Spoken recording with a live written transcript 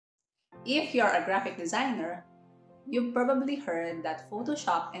If you're a graphic designer, you've probably heard that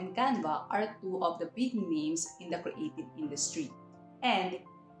Photoshop and Canva are two of the big names in the creative industry. And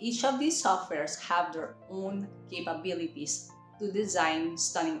each of these softwares have their own capabilities to design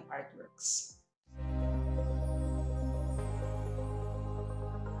stunning artworks.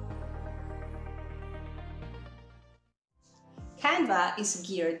 Canva is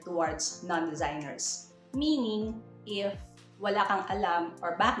geared towards non-designers, meaning if wala kang alam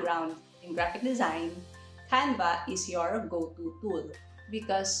or background in graphic design, Canva is your go-to tool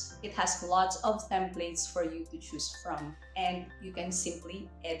because it has lots of templates for you to choose from and you can simply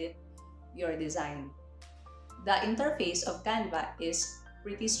edit your design. The interface of Canva is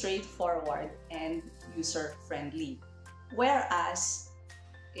pretty straightforward and user-friendly. Whereas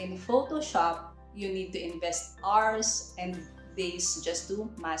in Photoshop, you need to invest hours and days just to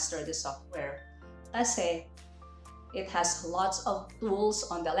master the software. Kasi it has lots of tools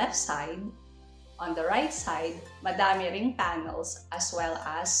on the left side. On the right side, madami ring panels as well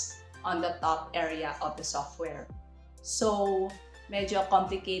as on the top area of the software. So, medyo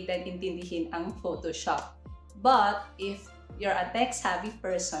complicated intindihin ang Photoshop. But if you're a tech-savvy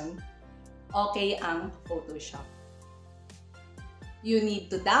person, okay ang Photoshop. You need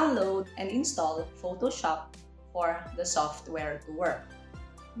to download and install Photoshop for the software to work.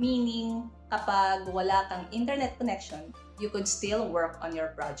 Meaning, kapag wala kang internet connection, you could still work on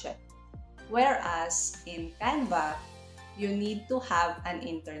your project. Whereas in Canva, you need to have an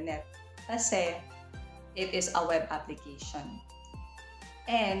internet kasi it is a web application.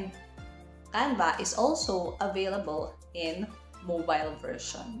 And Canva is also available in mobile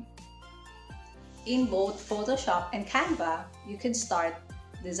version. In both Photoshop and Canva, you can start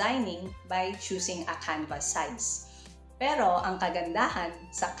designing by choosing a canvas size. Pero ang kagandahan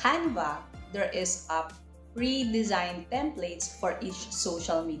sa Canva, there is a pre-designed templates for each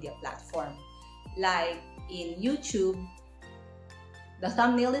social media platform. Like in YouTube, the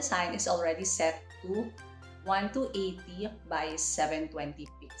thumbnail design is already set to 1280 by 720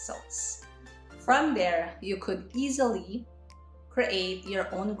 pixels. From there, you could easily create your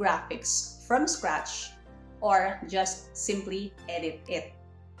own graphics from scratch or just simply edit it.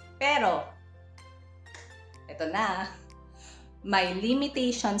 Pero, ito na, may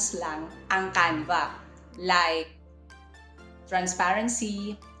limitations lang ang Canva. Like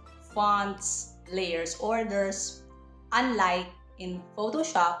transparency, fonts, layers orders, unlike in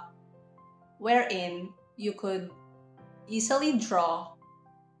Photoshop, wherein you could easily draw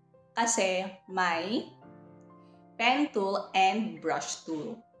kasi may pen tool and brush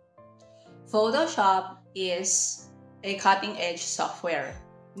tool. Photoshop is a cutting-edge software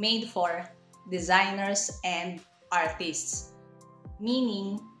made for designers and artists,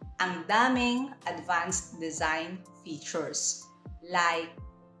 meaning ang daming advanced design features like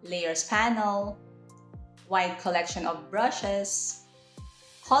layers panel, wide collection of brushes,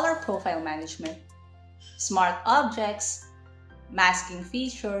 color profile management, smart objects, masking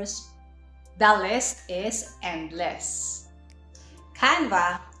features. The list is endless.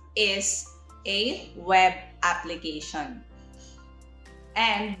 Canva is a web application.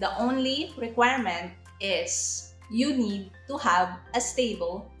 And the only requirement is you need to have a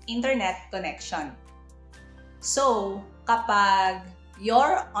stable internet connection. So, kapag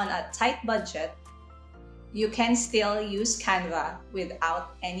you're on a tight budget, you can still use Canva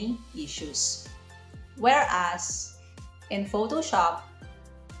without any issues. Whereas, in Photoshop,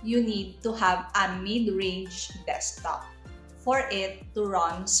 you need to have a mid-range desktop for it to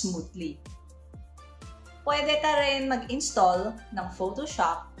run smoothly. Pwede ka rin mag-install ng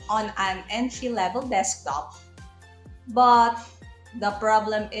Photoshop on an entry-level desktop, but the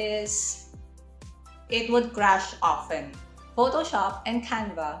problem is it would crash often. Photoshop and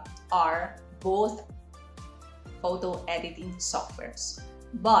Canva are both photo editing softwares,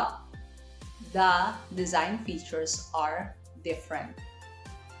 but the design features are different.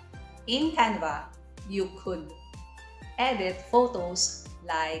 In Canva, you could edit photos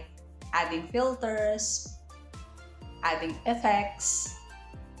like adding filters, adding effects,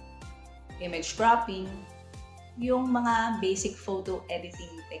 image cropping, yung mga basic photo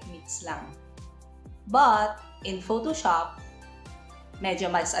editing techniques lang. But in Photoshop,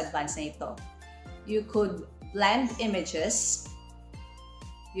 medyo mas advanced na ito. You could blend images.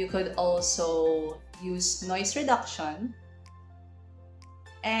 You could also use noise reduction.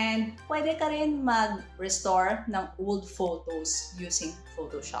 And pwede ka rin mag-restore ng old photos using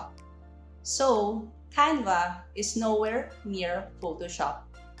Photoshop. So, Canva is nowhere near Photoshop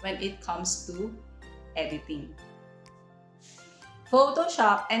when it comes to editing.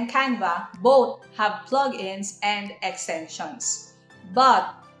 Photoshop and Canva both have plugins and extensions.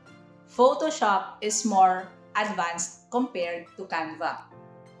 But Photoshop is more advanced compared to Canva.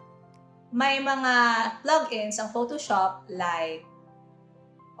 May mga plugins ang Photoshop like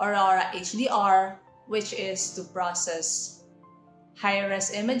Aurora HDR, which is to process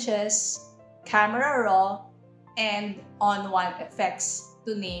high-res images, camera raw, and on-one effects,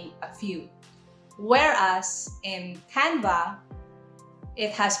 to name a few. Whereas in Canva,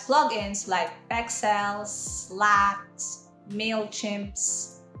 it has plugins like Pexels, Slacks,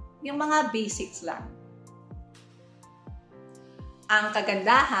 MailChimps, yung mga basics lang. Ang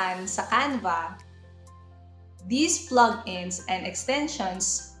kagandahan sa Canva, these plugins and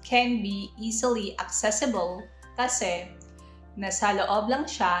extensions can be easily accessible kasi nasa loob lang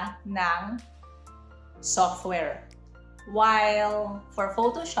siya ng software. While for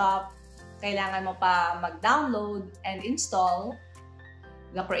Photoshop, kailangan mo pa mag-download and install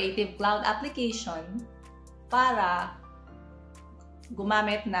the Creative Cloud application para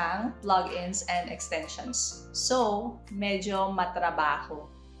gumamit ng plugins and extensions. So, medyo matrabaho.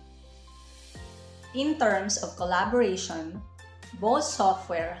 In terms of collaboration, both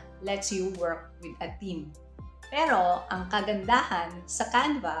software lets you work with a team. Pero ang kagandahan sa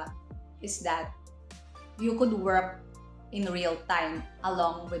Canva is that you could work in real time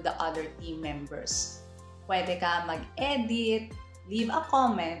along with the other team members. Pwede ka mag-edit, leave a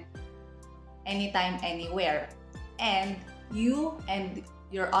comment, anytime, anywhere. And you and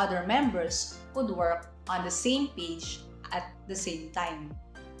your other members could work on the same page at the same time.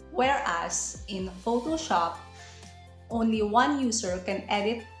 Whereas in Photoshop, only one user can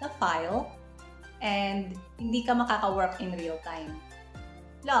edit the file and hindi ka makaka-work in real time.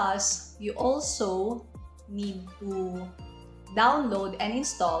 Plus, you also need to download and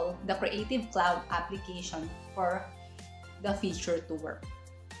install the Creative Cloud application for the feature to work.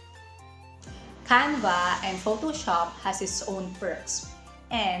 Canva and Photoshop has its own perks,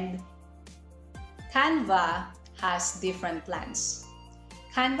 and Canva has different plans.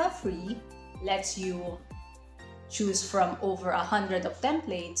 Canva Free lets you choose from over 100 of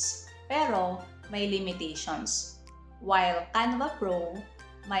templates, pero may limitations. While Canva Pro,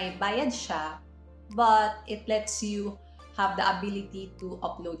 may bayad siya, but it lets you have the ability to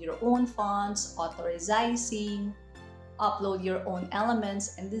upload your own fonts, authorizing, upload your own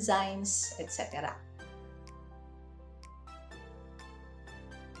elements and designs, etc.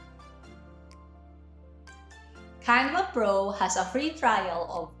 Canva Pro has a free trial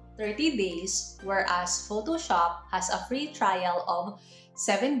of 30 days, whereas Photoshop has a free trial of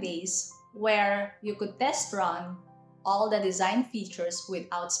 7 days, where you could test run all the design features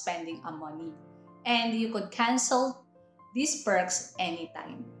without spending a money. And you could cancel these perks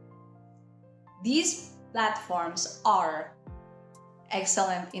anytime. These platforms are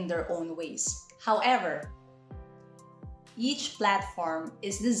excellent in their own ways. However, each platform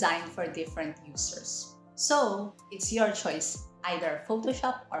is designed for different users. So, it's your choice, either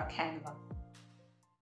Photoshop or Canva.